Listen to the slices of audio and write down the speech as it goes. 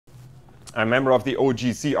I'm a member of the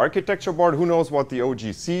OGC architecture board. Who knows what the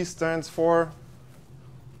OGC stands for?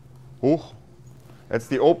 Oh, it's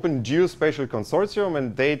the Open Geospatial Consortium,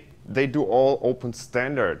 and they do all open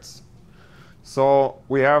standards. So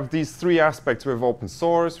we have these three aspects. We have open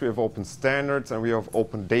source, we have open standards, and we have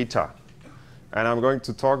open data. And I'm going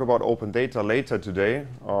to talk about open data later today.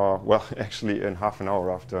 Well, actually in half an hour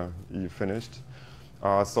after you finished.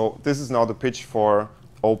 So this is now the pitch for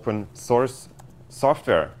open source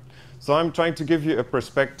software. So I'm trying to give you a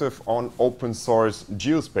perspective on open source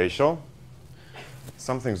geospatial.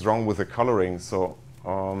 Something's wrong with the coloring, so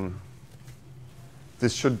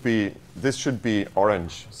this should be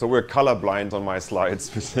orange. So we're colorblind on my slides.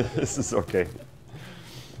 This is okay.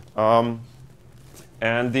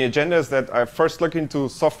 And the agenda is that I first look into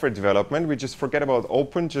software development. We just forget about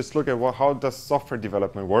open, just look at how does software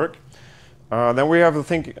development work. Then we have the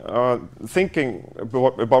thinking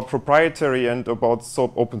about proprietary and about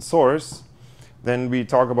open source. Then we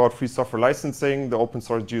talk about free software licensing, the Open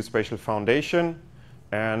Source Geospatial Foundation,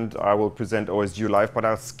 and I will present OSGeo live, but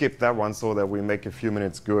I'll skip that one so that we make a few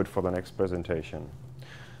minutes good for the next presentation.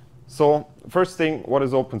 So first thing, what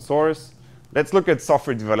is open source? Let's look at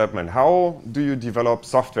software development. How do you develop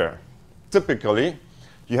software? Typically,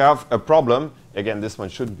 you have a problem. Again, this one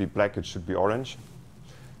shouldn't be black, it should be orange.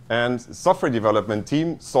 And software development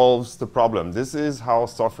team solves the problem. This is how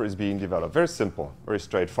software is being developed. Very simple, very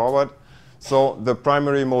straightforward. So the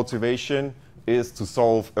primary motivation is to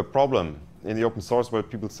solve a problem. In the open source world,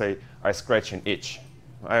 people say, I scratch an itch.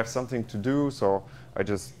 I have something to do, so I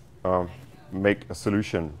just make a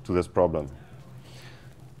solution to this problem.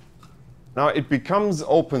 Now, it becomes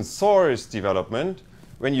open source development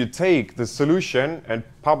when you take the solution and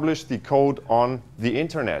publish the code on the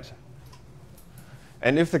internet.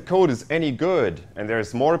 And if the code is any good, and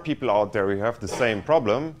there's more people out there who have the same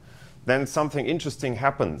problem, then something interesting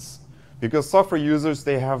happens. Because software users,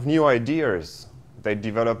 they have new ideas. They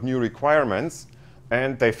develop new requirements,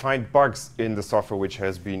 and they find bugs in the software which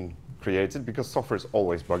has been created, because software is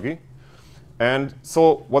always buggy. And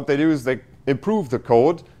so what they do is they improve the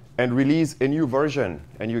code and release a new version,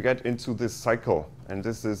 and you get into this cycle. And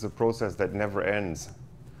this is a process that never ends.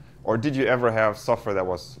 Or did you ever have software that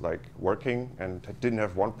was like working and didn't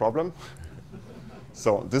have one problem?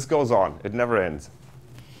 So this goes on. It never ends.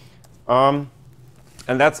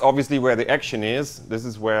 And that's obviously where the action is. This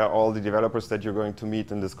is where all the developers that you're going to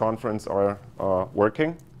meet in this conference are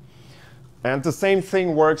working. And the same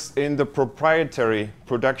thing works in the proprietary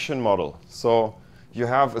production model. So you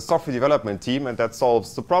have a software development team, and that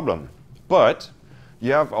solves the problem. But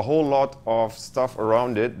you have a whole lot of stuff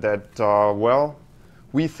around it that, well,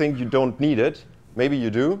 we think you don't need it. Maybe you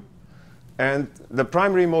do. And the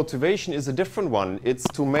primary motivation is a different one. It's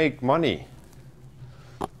to make money,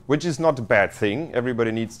 which is not a bad thing.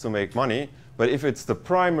 Everybody needs to make money. But if it's the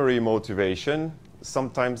primary motivation,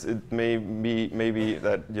 sometimes it may be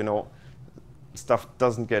that, you know, stuff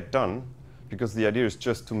doesn't get done because the idea is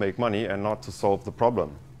just to make money and not to solve the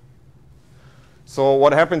problem. So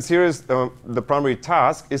what happens here is the primary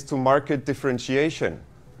task is to market differentiation.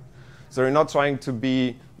 So you're not trying to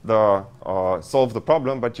be solve the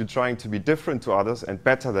problem, but you're trying to be different to others and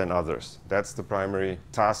better than others. That's the primary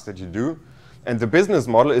task that you do. And the business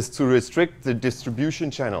model is to restrict the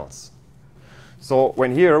distribution channels. So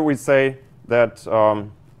when here we say that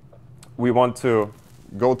we want to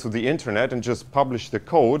go to the internet and just publish the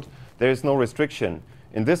code, there is no restriction.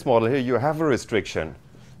 In this model here, you have a restriction.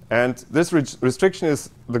 And this restriction is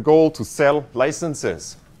the goal to sell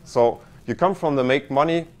licenses. So you come from the make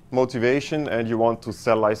money motivation and you want to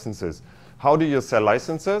sell licenses. How do you sell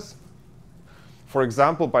licenses? For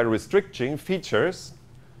example, by restricting features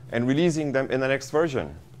and releasing them in the next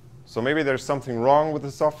version. So maybe there's something wrong with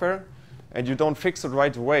the software and you don't fix it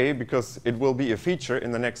right away because it will be a feature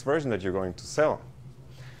in the next version that you're going to sell.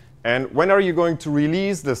 And when are you going to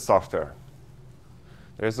release this software?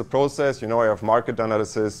 There's a process, you know, I have market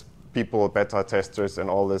analysis, people, beta testers, and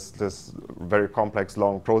all this very complex,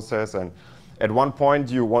 long process. And at one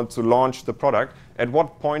point, you want to launch the product. At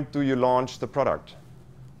what point do you launch the product?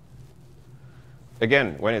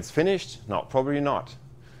 Again, when it's finished? No, probably not.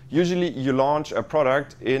 Usually, you launch a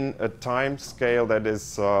product in a time scale that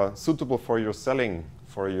is suitable for your selling,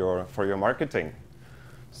 for your marketing.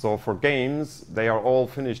 So for games, they are all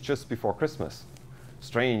finished just before Christmas.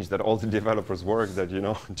 Strange that all the developers work that, you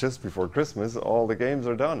know, just before Christmas, all the games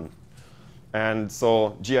are done. And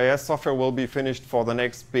so GIS software will be finished for the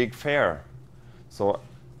next big fair. So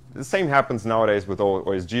the same happens nowadays with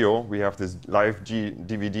OSGeo. We have this live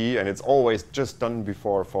DVD, and it's always just done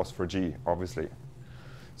before Phosphor G, obviously.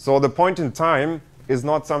 So the point in time is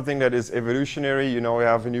not something that is evolutionary, you know, you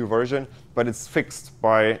have a new version, but it's fixed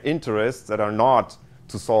by interests that are not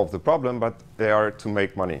to solve the problem, but they are to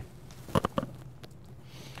make money.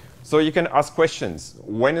 So you can ask questions.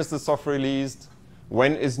 When is the software released?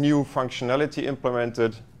 When is new functionality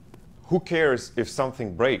implemented? Who cares if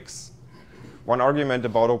something breaks? One argument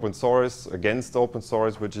about open source, against open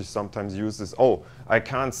source, which is sometimes used is, oh, I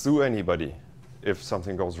can't sue anybody if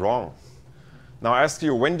something goes wrong. Now I ask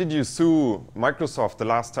you, when did you sue Microsoft the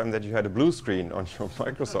last time that you had a blue screen on your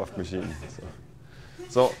Microsoft machine?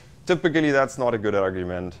 So typically that's not a good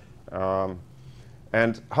argument.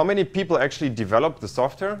 And how many people actually develop the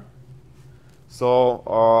software?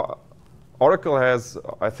 So Oracle has,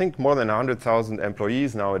 I think, more than 100,000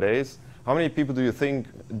 employees nowadays. How many people do you think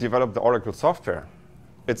develop the Oracle software?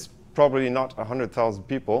 It's probably not 100,000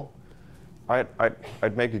 people.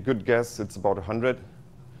 I'd make a good guess it's about 100.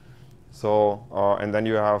 So, and then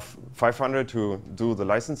you have 500 who do the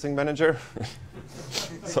licensing manager.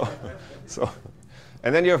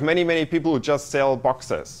 And then you have many, many people who just sell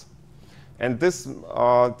boxes. And this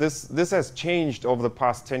has changed over the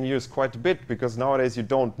past 10 years quite a bit, because nowadays you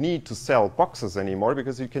don't need to sell boxes anymore,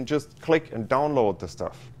 because you can just click and download the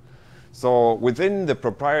stuff. So within the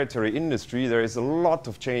proprietary industry, there is a lot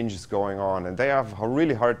of changes going on, and they have a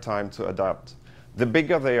really hard time to adapt. The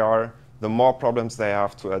bigger they are, the more problems they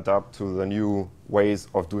have to adapt to the new ways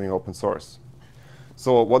of doing open source.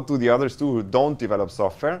 So what do the others do who don't develop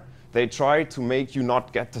software? They try to make you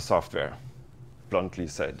not get the software, bluntly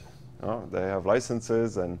said. They have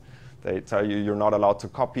licenses, and they tell you you're not allowed to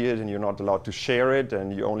copy it, and you're not allowed to share it,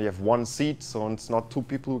 and you only have one seat, so it's not two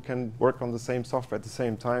people who can work on the same software at the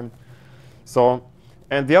same time. So,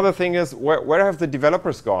 and the other thing is, where have the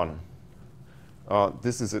developers gone?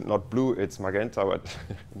 This is not blue, it's magenta, but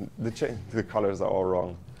the colors are all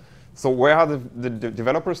wrong. So where are the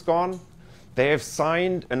developers gone? They have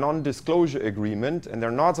signed a non-disclosure agreement, and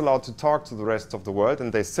they're not allowed to talk to the rest of the world,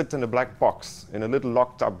 and they sit in a black box in a little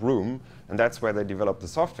locked-up room, and that's where they develop the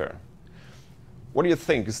software. What do you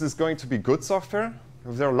think? Is this going to be good software?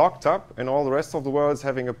 If they're locked up, and all the rest of the world is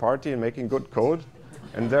having a party and making good code,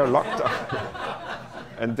 and they're locked up,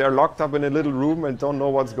 and they're locked up in a little room and don't know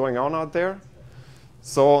what's going on out there?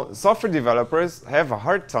 So software developers have a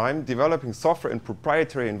hard time developing software in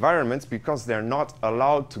proprietary environments because they're not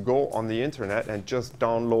allowed to go on the internet and just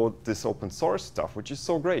download this open source stuff, which is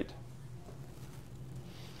so great.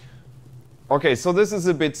 OK, so this is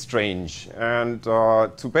a bit strange. And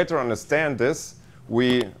to better understand this,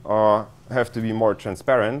 we have to be more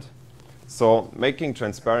transparent. So making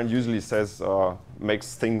transparent usually says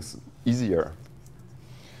makes things easier.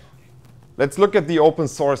 Let's look at the open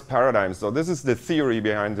source paradigm. So this is the theory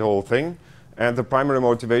behind the whole thing. And the primary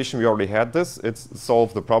motivation, we already had this. It's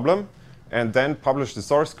solve the problem, and then publish the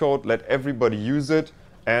source code, let everybody use it,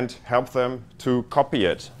 and help them to copy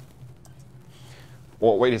it.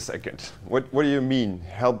 Well, wait a second. What do you mean,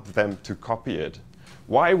 help them to copy it?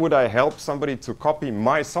 Why would I help somebody to copy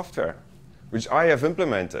my software, which I have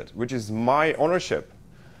implemented, which is my ownership?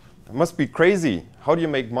 It must be crazy. How do you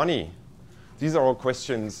make money? These are all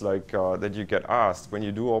questions like that you get asked when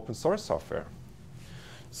you do open source software.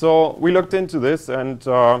 So we looked into this, and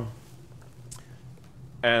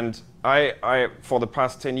I for the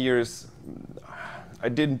past 10 years, I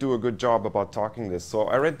didn't do a good job about talking this. So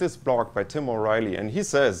I read this blog by Tim O'Reilly, and he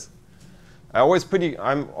says, I'm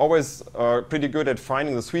always pretty good at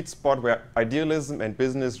finding the sweet spot where idealism and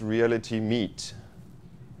business reality meet.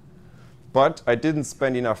 But I didn't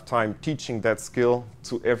spend enough time teaching that skill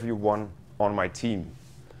to everyone on my team.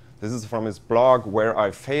 This is from his blog, Where I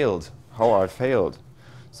Failed, How I Failed.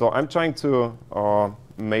 So I'm trying to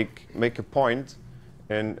make a point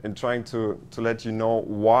in trying to let you know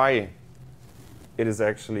why it is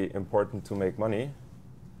actually important to make money.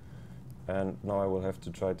 And now I will have to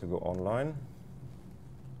try to go online.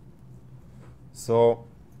 So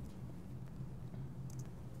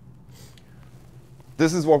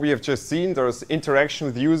this is what we have just seen. There's interaction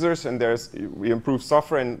with users, and we improve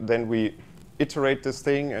software, and then we iterate this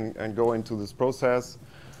thing and go into this process.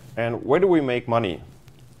 And where do we make money?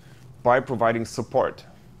 By providing support.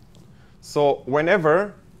 So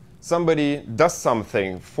whenever somebody does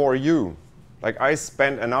something for you, like I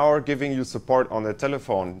spend an hour giving you support on the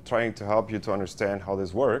telephone, trying to help you to understand how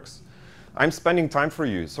this works, I'm spending time for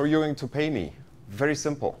you, so you're going to pay me. Very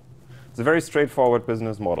simple. It's a very straightforward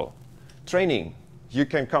business model. Training. You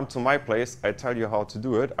can come to my place, I tell you how to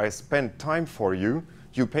do it, I spend time for you,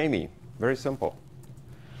 you pay me. Very simple.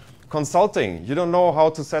 Consulting. You don't know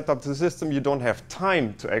how to set up the system, you don't have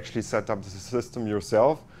time to actually set up the system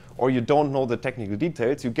yourself, or you don't know the technical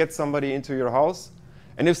details. You get somebody into your house,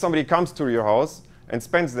 and if somebody comes to your house, and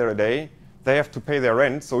spends there a day, they have to pay their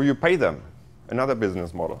rent, so you pay them. Another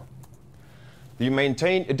business model. You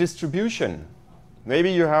maintain a distribution.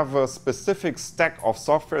 Maybe you have a specific stack of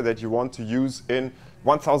software that you want to use in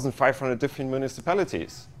 1,500 different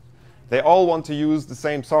municipalities. They all want to use the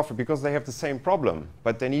same software because they have the same problem,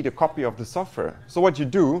 but they need a copy of the software. So what you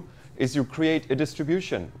do is you create a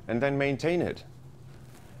distribution and then maintain it.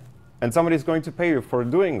 And somebody's going to pay you for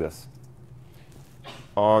doing this.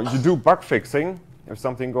 You do bug fixing. If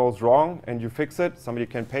something goes wrong and you fix it, somebody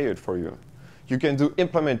can pay it for you. You can do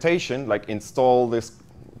implementation, like install this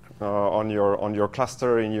on your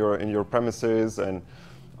cluster in your premises and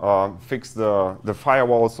fix the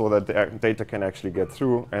firewall so that the data can actually get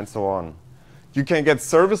through, and so on. You can get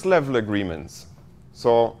service level agreements.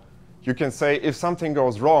 So you can say, if something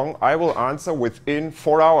goes wrong, I will answer within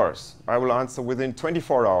 4 hours. I will answer within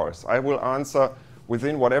 24 hours. I will answer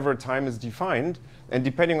within whatever time is defined. And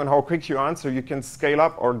depending on how quick you answer, you can scale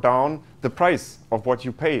up or down the price of what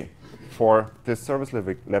you pay for this service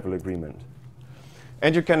level agreement.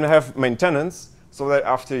 And you can have maintenance so that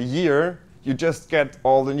after a year, you just get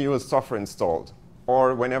all the newest software installed.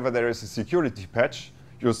 Or whenever there is a security patch,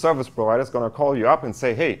 your service provider is going to call you up and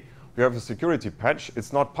say, hey, we have a security patch.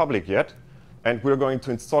 It's not public yet, and we're going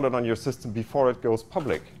to install it on your system before it goes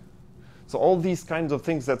public. So all these kinds of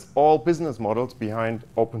things, that's all business models behind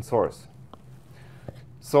open source.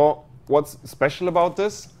 So what's special about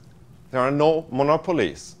this? There are no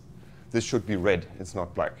monopolies. This should be red. It's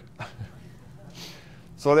not black.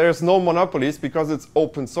 So there's no monopolies because it's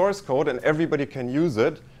open source code and everybody can use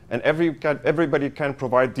it and everybody can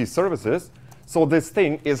provide these services. So this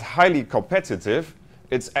thing is highly competitive.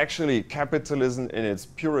 It's actually capitalism in its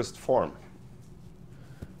purest form.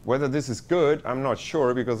 Whether this is good, I'm not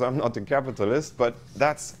sure because I'm not a capitalist, but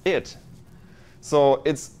that's it. So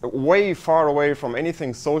it's way far away from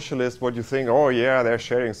anything socialist, what you think, oh yeah, they're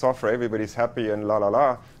sharing software, everybody's happy and la la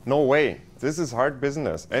la. No way. This is hard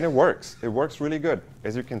business, and it works. It works really good,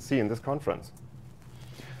 as you can see in this conference.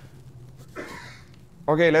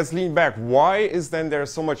 OK, let's lean back. Why is then there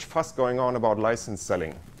so much fuss going on about license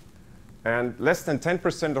selling? And less than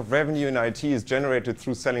 10% of revenue in IT is generated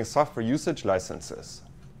through selling software usage licenses.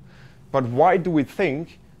 But why do we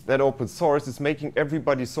think that open source is making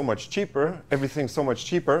everybody so much cheaper, everything so much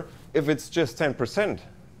cheaper, if it's just 10%?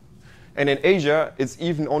 And in Asia, it's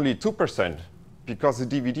even only 2%. Because the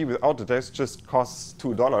DVD without the disc just costs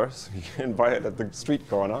 $2. You can buy it at the street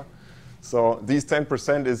corner. So these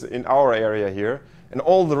 10% is in our area here. And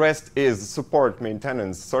all the rest is support,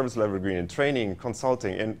 maintenance, service level agreement, training,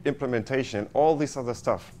 consulting, and implementation, all this other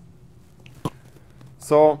stuff.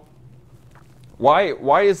 So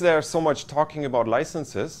why is there so much talking about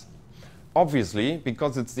licenses? Obviously,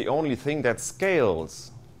 because it's the only thing that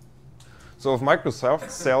scales. So if Microsoft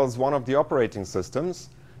sells one of the operating systems,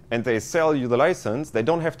 and they sell you the license, they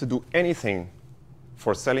don't have to do anything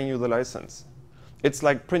for selling you the license. It's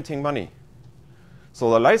like printing money.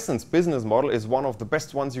 So the license business model is one of the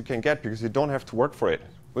best ones you can get because you don't have to work for it,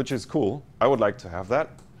 which is cool. I would like to have that.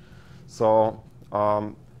 So,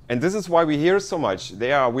 and this is why we hear so much.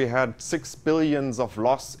 We had 6 billion of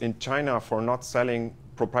loss in China for not selling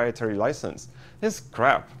proprietary license. This is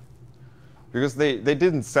crap. Because they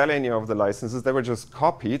didn't sell any of the licenses. They were just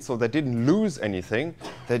copied, so they didn't lose anything.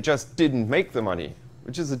 They just didn't make the money,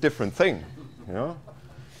 which is a different thing. You know?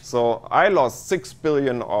 So I lost $6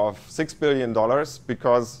 billion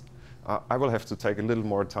because I will have to take a little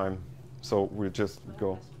more time. So we'll just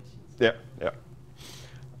go. Yeah, yeah.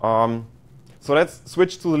 So let's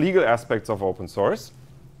switch to the legal aspects of open source.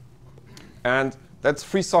 And that's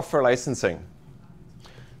free software licensing.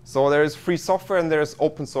 So there is free software and there is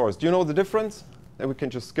open source. Do you know the difference? Then we can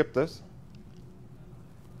just skip this.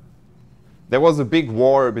 There was a big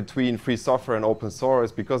war between free software and open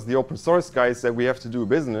source because the open source guys said we have to do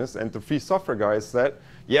business, and the free software guys said,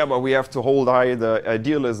 yeah, but we have to hold high the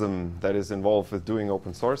idealism that is involved with doing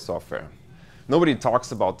open source software. Nobody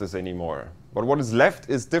talks about this anymore. But what is left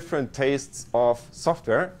is different tastes of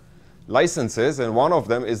software licenses, and one of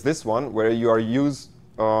them is this one, where you're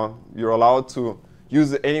allowed to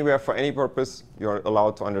use it anywhere for any purpose. You're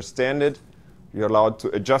allowed to understand it. You're allowed to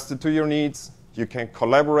adjust it to your needs. You can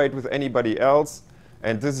collaborate with anybody else.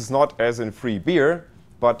 And this is not as in free beer,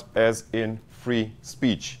 but as in free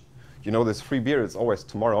speech. You know, this free beer is always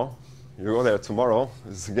tomorrow. You go there tomorrow.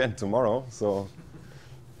 It's again tomorrow. So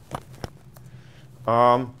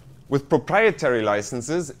with proprietary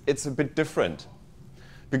licenses, it's a bit different.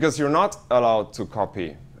 Because you're not allowed to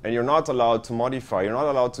copy. And you're not allowed to modify. You're not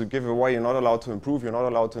allowed to give away. You're not allowed to improve. You're not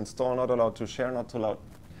allowed to install. Not allowed to share. Not allowed.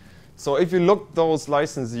 So if you look those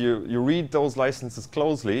licenses, you read those licenses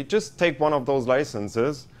closely, just take one of those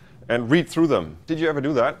licenses and read through them. Did you ever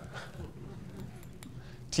do that?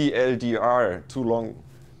 TLDR, too long,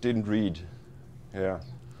 didn't read. Yeah.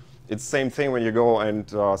 It's the same thing when you go and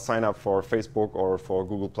sign up for Facebook or for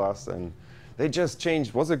Google+, and they just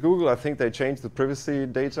changed. Was it Google? I think they changed the privacy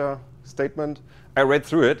data statement. I read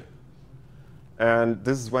through it, and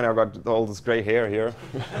this is when I got all this gray hair here.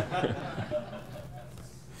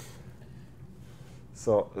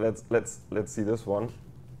 So let's see this one.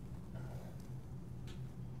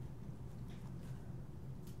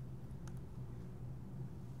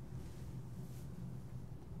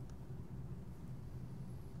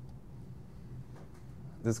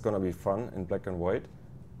 This is going to be fun in black and white.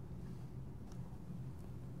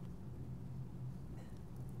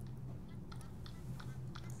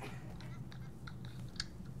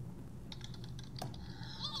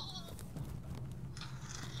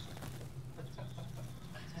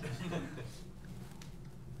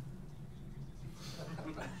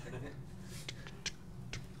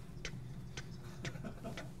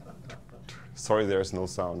 Sorry, there's no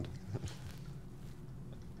sound.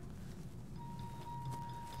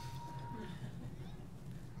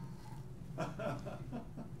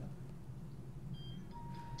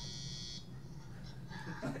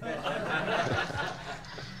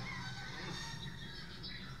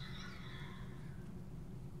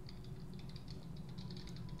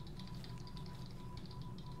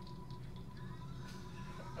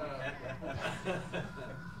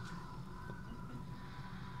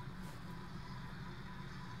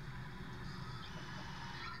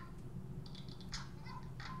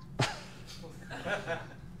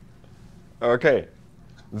 OK,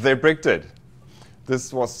 they bricked it.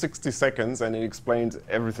 This was 60 seconds, and it explained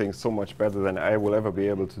everything so much better than I will ever be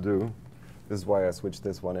able to do. This is why I switched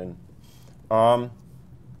this one in.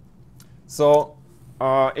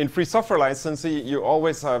 In free software licensing, you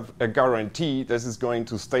always have a guarantee this is going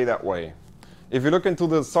to stay that way. If you look into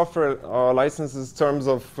the software licenses, terms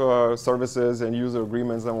of services and user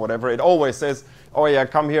agreements and whatever, it always says, oh yeah,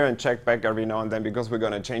 come here and check back every now and then because we're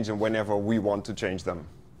going to change them whenever we want to change them.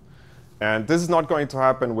 And this is not going to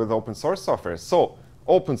happen with open source software. So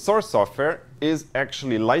open source software is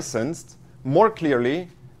actually licensed more clearly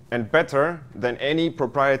and better than any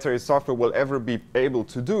proprietary software will ever be able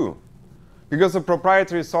to do. Because a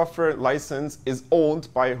proprietary software license is owned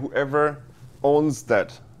by whoever owns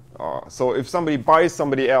that. So if somebody buys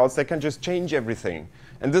somebody else, they can just change everything.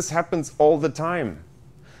 And this happens all the time.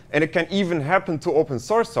 And it can even happen to open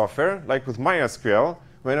source software, like with MySQL,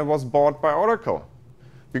 when it was bought by Oracle.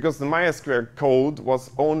 Because the MySQL code was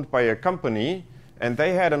owned by a company, and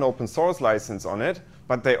they had an open source license on it,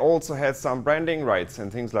 but they also had some branding rights and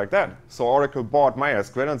things like that. So Oracle bought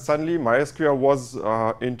MySQL, and suddenly MySQL was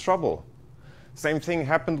in trouble. Same thing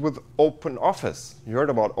happened with OpenOffice. You heard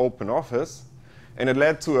about OpenOffice, and it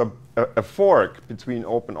led to a fork between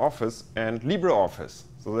OpenOffice and LibreOffice.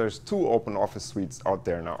 So there's two OpenOffice suites out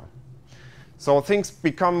there now. So things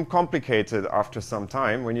become complicated after some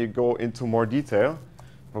time when you go into more detail.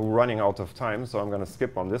 We're running out of time, so I'm going to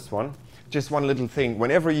skip on this one. Just one little thing.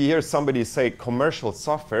 Whenever you hear somebody say commercial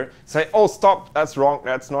software, say, oh, stop, that's wrong,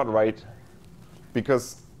 that's not right.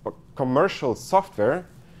 Because commercial software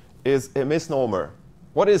is a misnomer.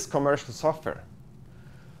 What is commercial software?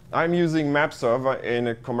 I'm using map server in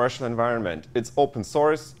a commercial environment. It's open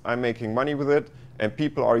source, I'm making money with it, and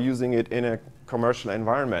people are using it in a commercial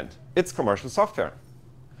environment. It's commercial software.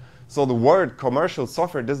 So the word commercial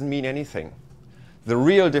software doesn't mean anything. The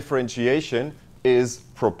real differentiation is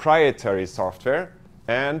proprietary software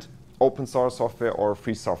and open source software or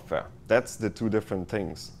free software. That's the two different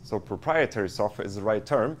things. So proprietary software is the right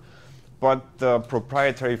term, but the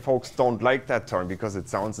proprietary folks don't like that term because it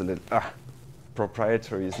sounds a little,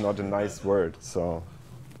 proprietary is not a nice word. So,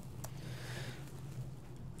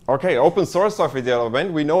 OK, open source software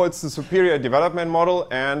development. We know it's the superior development model,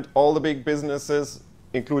 and all the big businesses,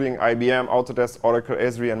 including IBM, Autodesk, Oracle,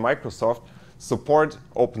 Esri, and Microsoft, support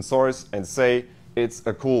open source and say it's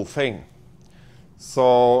a cool thing.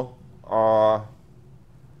 So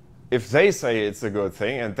if they say it's a good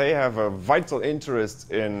thing and they have a vital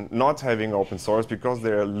interest in not having open source because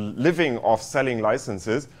they're living off selling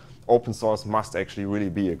licenses, open source must actually really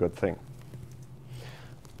be a good thing.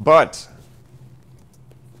 But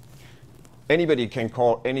anybody can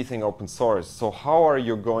call anything open source. So how are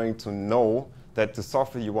you going to know that the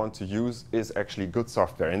software you want to use is actually good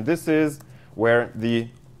software? And this is where the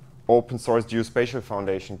open source Geospatial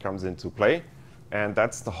Foundation comes into play. And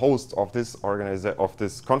that's the host of this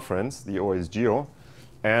conference, the OSGeo.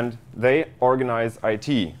 and they organize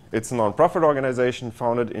IT. It's a non-profit organization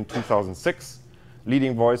founded in 2006,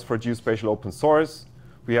 leading voice for geospatial open source.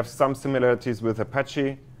 We have some similarities with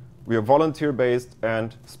Apache. We are volunteer-based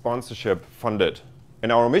and sponsorship funded.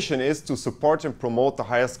 And our mission is to support and promote the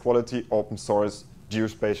highest quality open source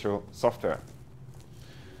geospatial software.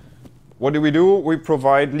 What do? We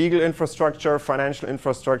provide legal infrastructure, financial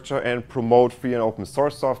infrastructure, and promote free and open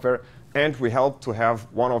source software. And we help to have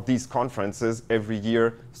one of these conferences every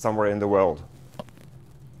year somewhere in the world.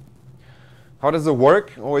 How does it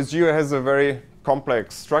work? OSGeo has a very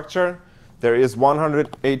complex structure. There is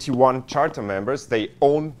 181 charter members. They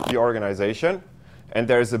own the organization. And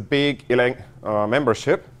there is a big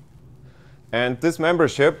membership. And this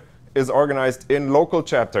membership is organized in local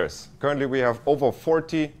chapters. Currently, we have over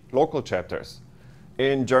 40 local chapters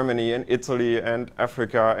in Germany, and Italy, and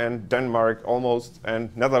Africa, and Denmark almost,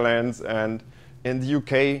 and Netherlands, and in the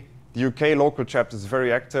UK. The UK local chapter is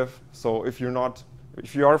very active. So if you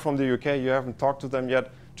are from the UK, you haven't talked to them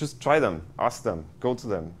yet, just try them, ask them, go to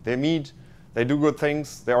them. They meet, they do good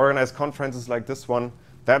things, they organize conferences like this one.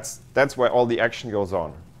 That's where all the action goes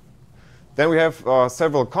on. Then we have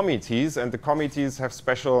several committees, and the committees have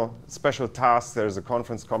special tasks. There's a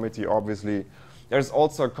conference committee, obviously. There's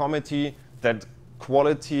also a committee that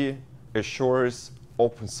quality assures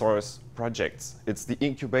open source projects. It's the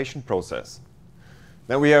incubation process.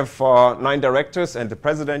 Then we have 9 directors and the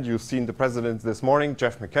president. You've seen the president this morning,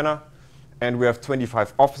 Jeff McKenna. And we have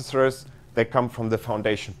 25 officers that come from the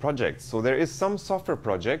foundation projects. So there is some software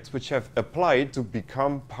projects which have applied to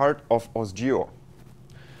become part of OSGeo.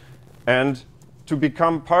 And to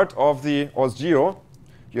become part of the OSGeo,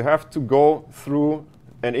 you have to go through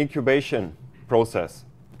an incubation process.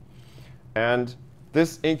 And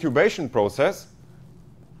this incubation process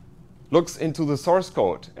looks into the source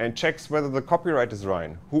code and checks whether the copyright is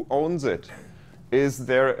right, who owns it, is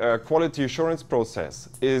there a quality assurance process,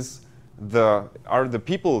 are the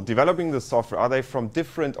people developing the software, are they from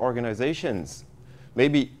different organizations,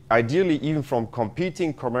 maybe ideally even from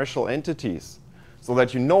competing commercial entities, so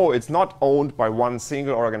that you know it's not owned by one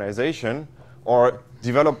single organization or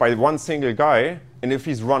developed by one single guy, and if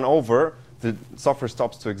he's run over, the software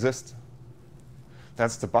stops to exist.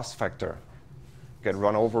 That's the bus factor. Get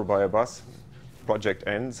run over by a bus, project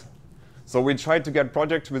ends. So we try to get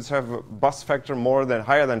projects which have a bus factor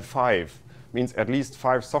higher than 5, means at least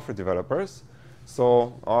 5 software developers.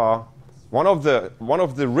 So one of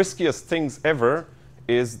the riskiest things ever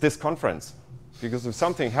is this conference. Because if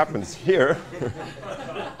something happens here,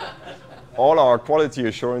 all our quality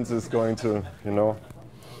assurance is going to,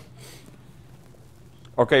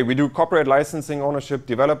 OK, we do copyright licensing, ownership,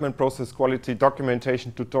 development process quality,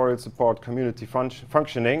 documentation, tutorial support, community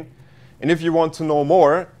functioning. And if you want to know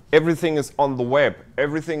more, everything is on the web.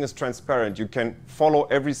 Everything is transparent. You can follow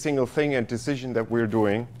every single thing and decision that we're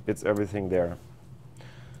doing. It's everything there.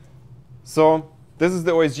 So this is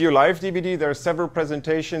the OSGeo Live DVD. There are several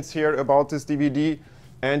presentations here about this DVD.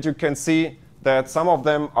 And you can see that some of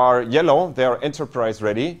them are yellow. They are enterprise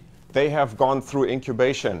ready. They have gone through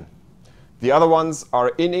incubation. The other ones are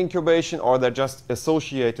in incubation, or they're just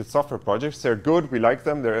associated software projects. They're good. We like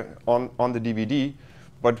them. They're on the DVD.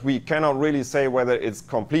 But we cannot really say whether it's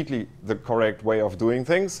completely the correct way of doing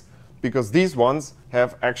things, because these ones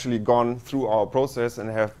have actually gone through our process and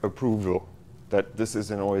have approval that this is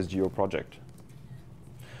an OSGeo project.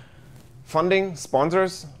 Funding,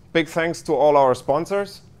 sponsors. Big thanks to all our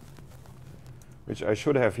sponsors, which I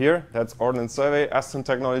should have here. That's Ordnance Survey, Aston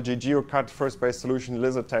Technology, GeoCut, First Base Solution,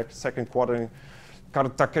 LizardTech, Second Quartering,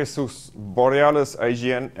 Cartacesus, Borealis,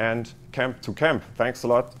 IGN, and Camp to Camp. Thanks a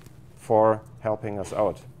lot for helping us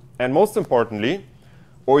out. And most importantly,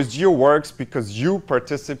 OSGeo works because you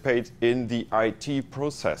participate in the IT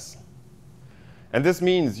process. And this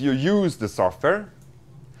means you use the software,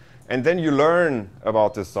 and then you learn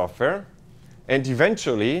about the software. And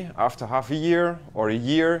eventually, after half a year or a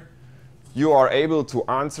year, you are able to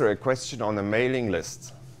answer a question on a mailing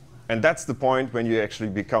list. And that's the point when you actually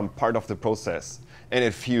become part of the process. And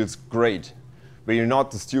it feels great. But you're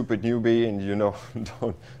not the stupid newbie, and you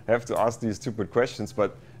don't have to ask these stupid questions.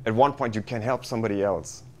 But at one point, you can help somebody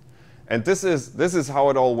else. And this is how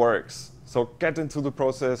it all works. So get into the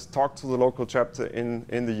process, talk to the local chapter in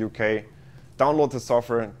the UK, download the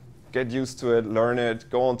software, get used to it, learn it,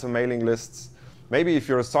 go onto mailing lists. Maybe if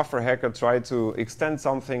you're a software hacker, try to extend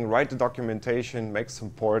something, write the documentation, make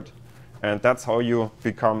support. And that's how you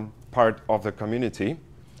become part of the community.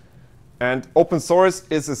 And open source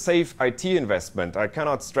is a safe IT investment. I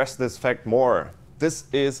cannot stress this fact more. This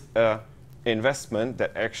is an investment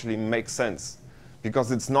that actually makes sense,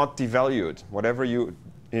 because it's not devalued. Whatever you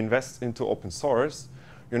invest into open source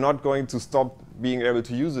you're not going to stop being able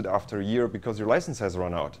to use it after a year because your license has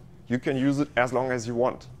run out. You can use it as long as you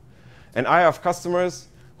want. And I have customers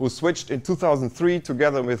who switched in 2003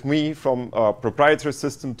 together with me from a proprietary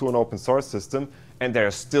system to an open source system, and they're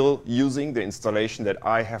still using the installation that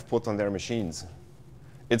I have put on their machines.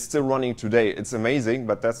 It's still running today. It's amazing,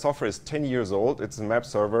 but that software is 10 years old. It's a map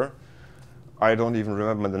server. I don't even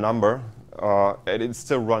remember the number. And it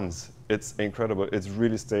still runs. It's incredible. It's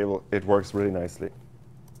really stable. It works really nicely.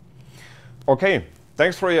 OK,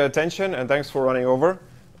 thanks for your attention, and thanks for running over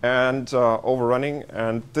and overrunning.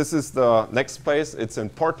 And this is the next place. It's in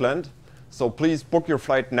Portland. So please book your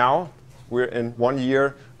flight now. We're in 1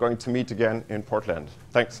 year going to meet again in Portland.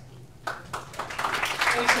 Thanks.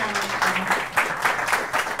 Thanks very much.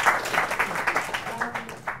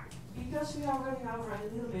 Because we are running over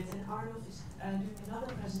a little bit, and Arnold is doing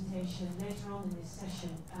another presentation later on in this session,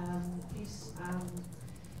 please,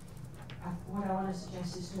 what I want to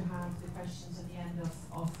suggest is to have the questions at the end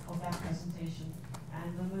of that presentation,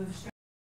 and we'll move straight